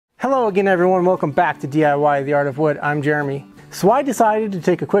Hello again everyone, welcome back to DIY The Art of Wood. I'm Jeremy. So I decided to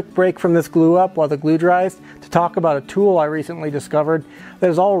take a quick break from this glue up while the glue dries to talk about a tool I recently discovered that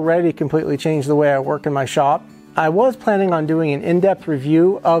has already completely changed the way I work in my shop. I was planning on doing an in-depth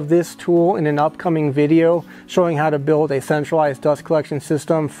review of this tool in an upcoming video showing how to build a centralized dust collection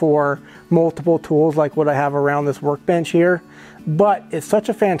system for multiple tools like what I have around this workbench here. But it's such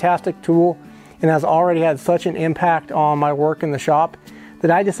a fantastic tool and has already had such an impact on my work in the shop that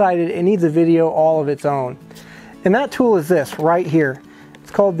I decided it needs a video all of its own. And that tool is this right here.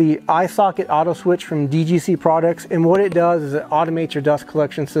 It's called the iSocket Auto Switch from DGC Products, and what it does is it automates your dust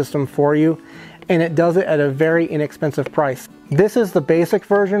collection system for you, and it does it at a very inexpensive price. This is the basic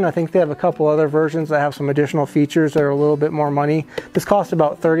version. I think they have a couple other versions that have some additional features that are a little bit more money. This costs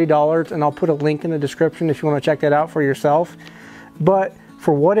about $30, and I'll put a link in the description if you want to check that out for yourself. But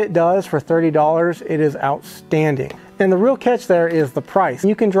for what it does for $30, it is outstanding. And the real catch there is the price.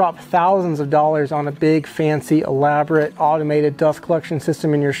 You can drop thousands of dollars on a big, fancy, elaborate, automated dust collection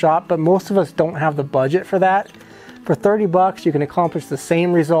system in your shop, but most of us don't have the budget for that. For 30 bucks, you can accomplish the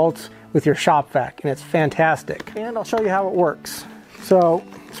same results with your shop vac, and it's fantastic. And I'll show you how it works. So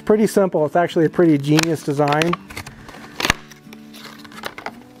it's pretty simple. It's actually a pretty genius design.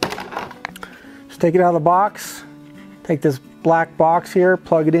 Just take it out of the box, take this black box here,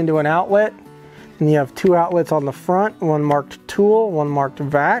 plug it into an outlet. And you have two outlets on the front, one marked tool, one marked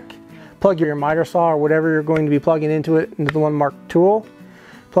vac. Plug your miter saw or whatever you're going to be plugging into it into the one marked tool.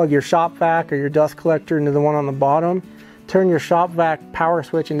 Plug your shop vac or your dust collector into the one on the bottom. Turn your shop vac power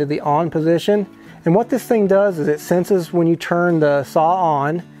switch into the on position. And what this thing does is it senses when you turn the saw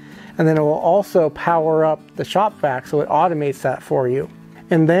on, and then it will also power up the shop vac, so it automates that for you.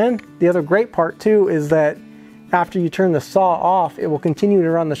 And then the other great part too is that after you turn the saw off, it will continue to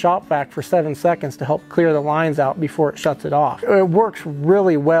run the shop vac for 7 seconds to help clear the lines out before it shuts it off. It works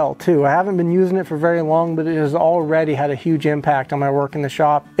really well too. I haven't been using it for very long, but it has already had a huge impact on my work in the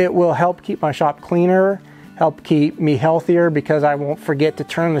shop. It will help keep my shop cleaner, help keep me healthier because I won't forget to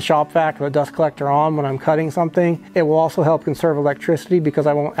turn the shop vac or the dust collector on when I'm cutting something. It will also help conserve electricity because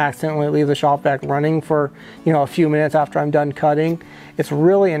I won't accidentally leave the shop vac running for, a few minutes after I'm done cutting. It's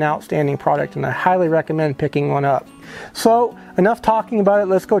really an outstanding product, and I highly recommend picking one up. So enough talking about it,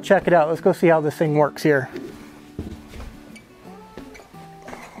 let's go check it out. Let's go see how this thing works here.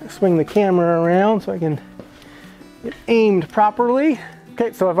 Swing the camera around so I can get aimed properly.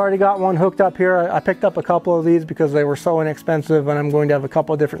 Okay, so I've already got one hooked up here. I picked up a couple of these because they were so inexpensive, and I'm going to have a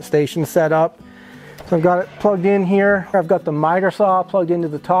couple of different stations set up. So I've got it plugged in here. I've got the miter saw plugged into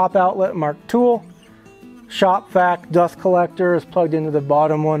the top outlet marked tool. Shop vac dust collector is plugged into the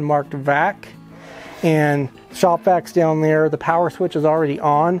bottom one marked vac. And shop vac's down there. The power switch is already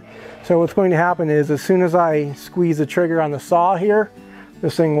on. So what's going to happen is as soon as I squeeze the trigger on the saw here,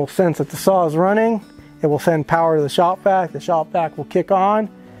 this thing will sense that the saw is running. It will send power to the shop vac will kick on.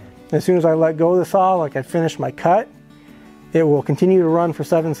 As soon as I let go of the saw, like I finished my cut, it will continue to run for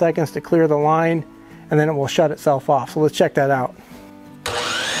 7 seconds to clear the line, and then it will shut itself off. So let's check that out.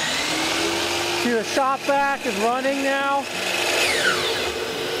 See, the shop vac is running now,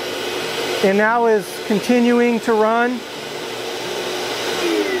 and now is continuing to run.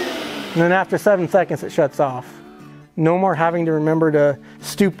 And then after 7 seconds, it shuts off. No more having to remember to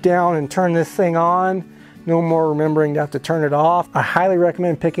stoop down and turn this thing on. No more remembering to have to turn it off. I highly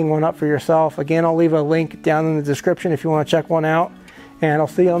recommend picking one up for yourself. Again, I'll leave a link down in the description if you want to check one out. And I'll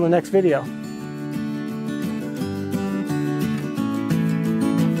see you on the next video.